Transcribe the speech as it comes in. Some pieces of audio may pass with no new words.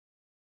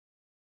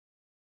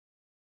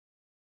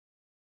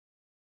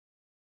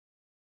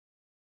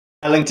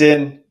Hi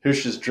LinkedIn,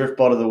 Hush's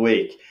Driftbot of the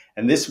Week.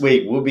 And this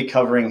week we'll be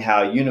covering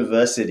how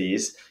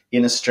universities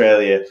in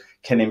Australia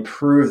can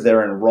improve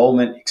their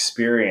enrollment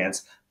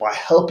experience by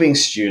helping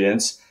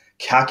students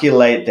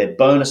calculate their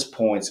bonus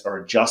points or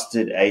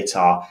adjusted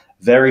ATAR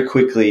very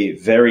quickly,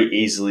 very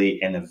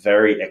easily, in a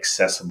very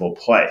accessible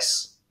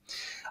place.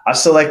 I've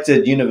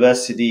selected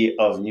University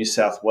of New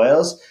South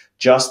Wales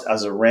just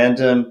as a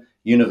random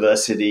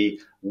university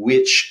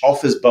which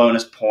offers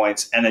bonus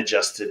points and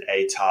adjusted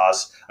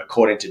ATARs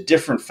according to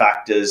different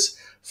factors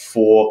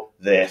for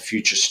their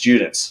future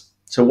students.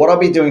 So what I'll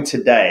be doing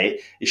today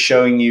is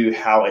showing you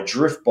how a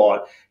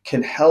Driftbot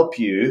can help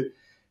you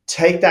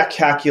take that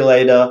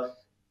calculator,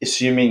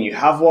 assuming you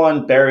have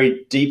one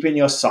buried deep in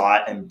your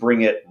site, and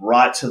bring it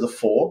right to the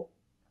fore,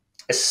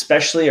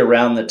 especially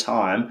around the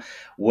time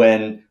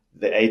when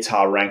the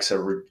ATAR ranks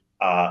are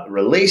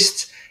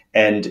released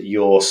and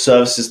your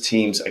services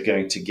teams are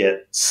going to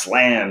get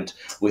slammed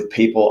with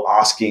people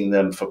asking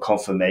them for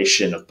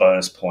confirmation of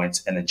bonus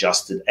points and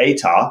adjusted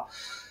ATAR,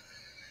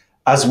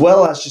 as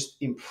well as just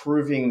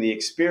improving the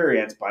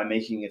experience by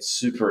making it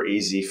super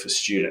easy for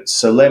students.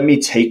 So let me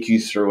take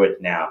you through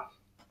it now.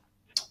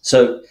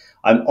 So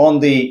I'm on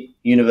the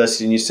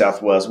University of New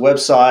South Wales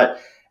website,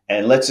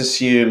 and let's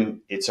assume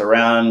it's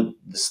around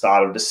the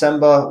start of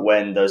December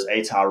when those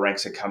ATAR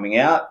ranks are coming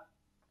out.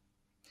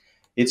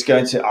 It's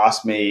going to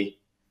ask me,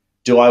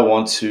 do I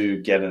want to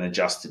get an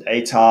adjusted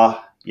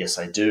ATAR? Yes,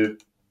 I do.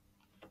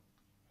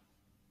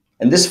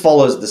 And this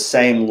follows the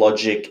same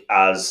logic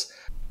as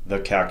the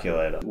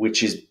calculator,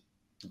 which is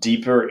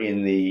deeper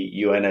in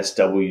the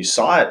UNSW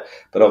site,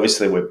 but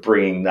obviously we're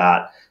bringing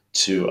that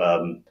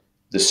to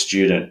the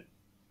student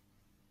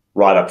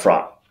right up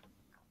front.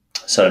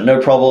 So no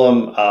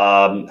problem.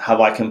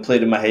 Have I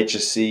completed my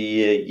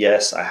HSC?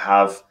 Yes, I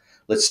have.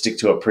 Let's stick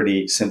to a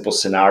pretty simple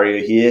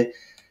scenario here.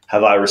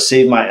 Have I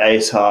received my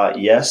ATAR?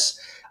 Yes.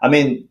 I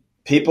mean,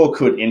 people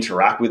could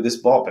interact with this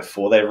bot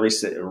before they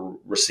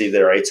receive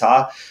their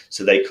ATAR,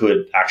 so they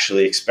could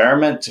actually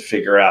experiment to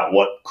figure out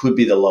what could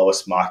be the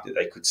lowest mark that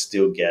they could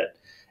still get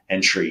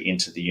entry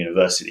into the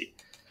university.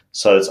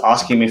 So it's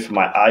asking me for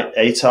my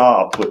ATAR.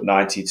 I'll put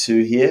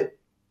 92 here.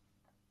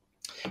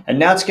 And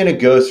now it's going to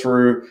go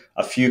through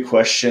a few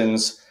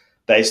questions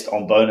based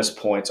on bonus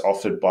points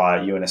offered by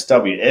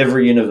UNSW.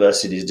 Every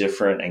university is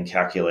different and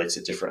calculates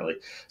it differently.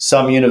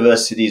 Some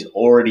universities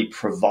already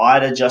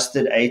provide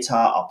adjusted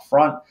ATAR up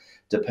front,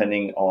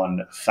 depending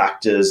on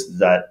factors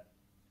that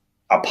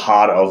are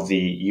part of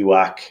the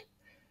UAC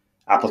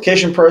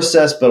application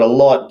process, but a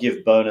lot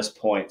give bonus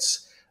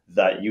points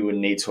that you would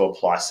need to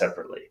apply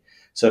separately.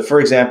 So for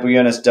example,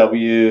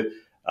 UNSW,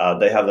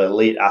 they have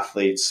elite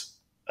athletes,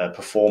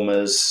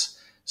 performers.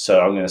 So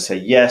I'm going to say,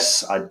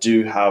 yes, I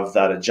do have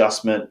that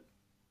adjustment.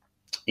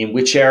 In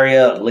which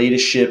area?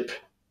 Leadership.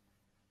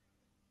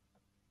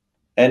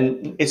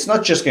 And it's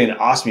not just going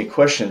to ask me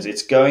questions,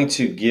 it's going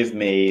to give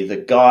me the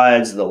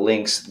guides, the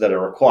links that are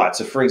required.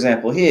 So for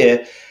example,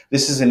 here,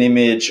 this is an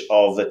image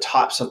of the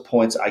types of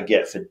points I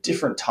get for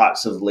different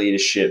types of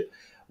leadership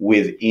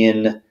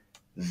within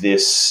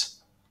this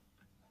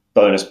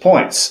bonus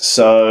points.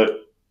 So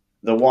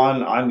the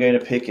one I'm going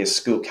to pick is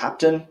school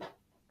captain.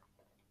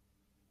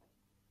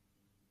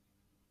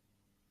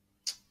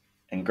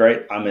 And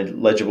great, I'm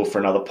eligible for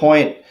another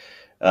point.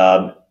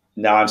 Now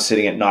I'm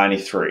sitting at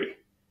 93.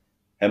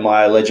 Am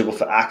I eligible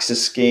for access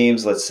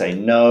schemes? Let's say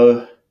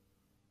no.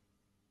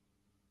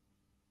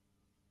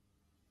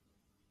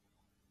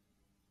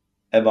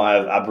 Am I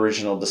of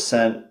Aboriginal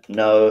descent?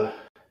 No.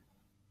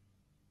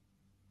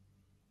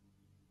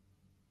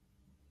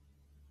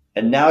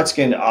 And now it's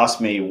going to ask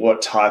me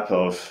what type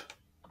of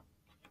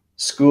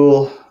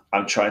school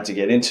I'm trying to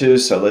get into.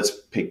 So let's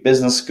pick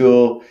business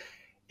school.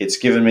 It's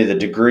given me the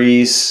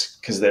degrees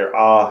because there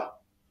are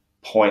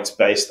points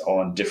based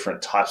on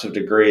different types of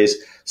degrees.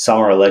 Some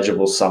are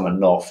eligible, some are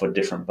not for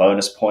different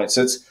bonus points.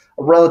 It's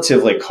a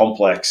relatively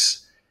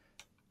complex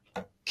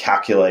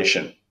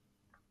calculation.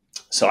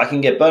 So I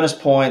can get bonus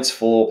points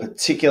for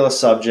particular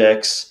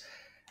subjects,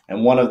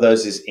 and one of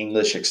those is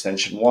English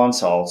Extension 1,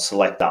 so I'll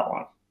select that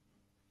one.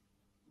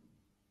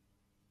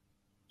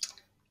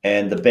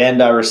 And the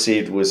band I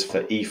received was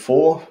for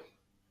E4.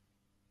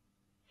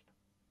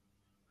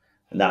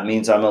 And that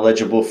means I'm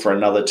eligible for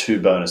another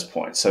 2 bonus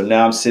points. So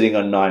now I'm sitting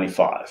on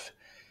 95.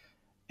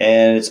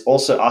 And it's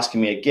also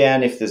asking me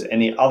again if there's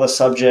any other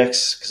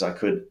subjects, because I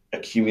could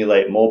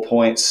accumulate more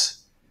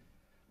points.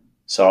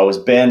 So I was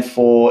band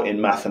 4 in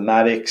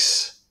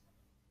mathematics.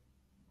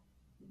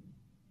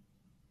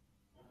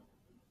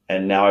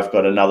 And now I've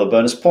got another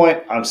bonus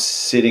point. I'm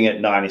sitting at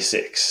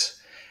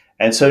 96.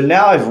 And so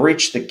now I've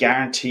reached the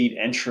guaranteed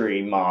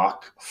entry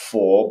mark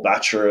for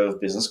Bachelor of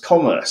Business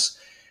Commerce,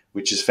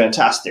 which is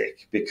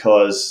fantastic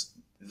because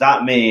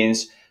that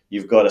means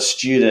you've got a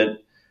student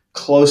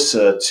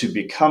closer to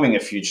becoming a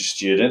future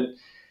student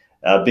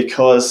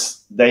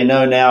because they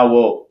know now,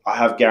 well, I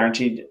have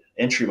guaranteed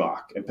entry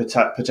mark and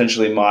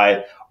potentially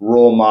my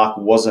raw mark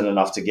wasn't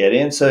enough to get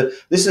in. So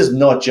this is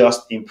not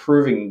just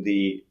improving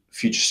the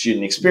future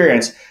student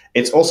experience,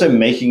 it's also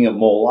making it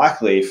more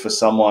likely for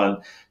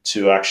someone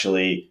to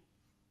actually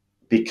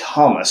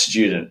become a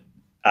student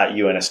at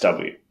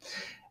UNSW.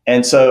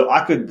 And so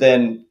I could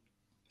then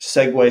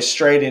segue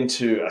straight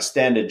into a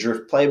standard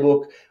drift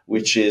playbook,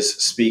 which is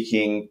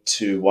speaking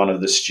to one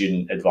of the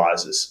student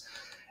advisors.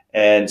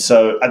 And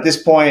so at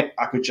this point,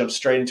 I could jump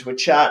straight into a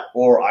chat,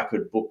 or I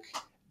could book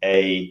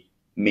a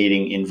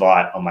meeting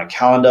invite on my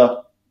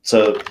calendar.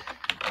 So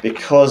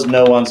because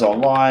no one's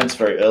online, it's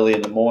very early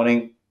in the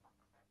morning,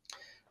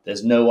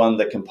 there's no one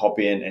that can pop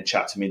in and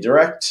chat to me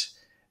direct.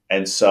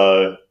 And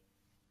so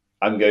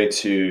I'm going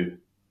to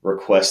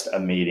request a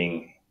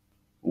meeting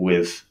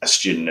with a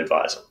student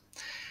advisor.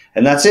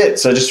 And that's it.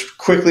 So just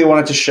quickly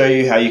wanted to show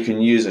you how you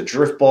can use a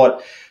drift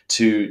bot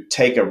to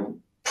take a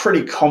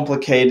pretty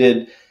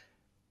complicated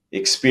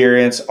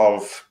experience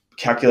of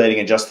calculating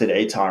adjusted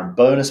ATAR and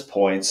bonus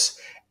points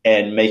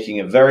and making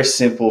it very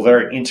simple,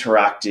 very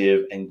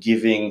interactive, and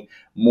giving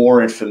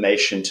more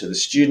information to the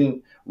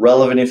student,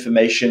 relevant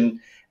information,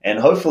 and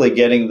hopefully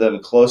getting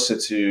them closer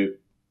to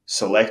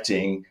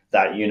selecting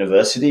that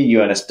university,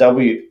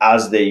 UNSW,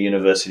 as their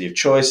university of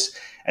choice,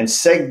 and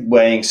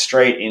segueing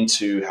straight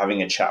into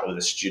having a chat with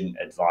a student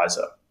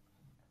advisor.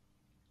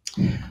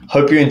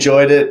 Hope you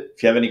enjoyed it.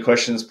 If you have any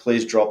questions,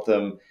 please drop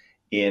them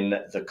in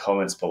the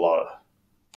comments below.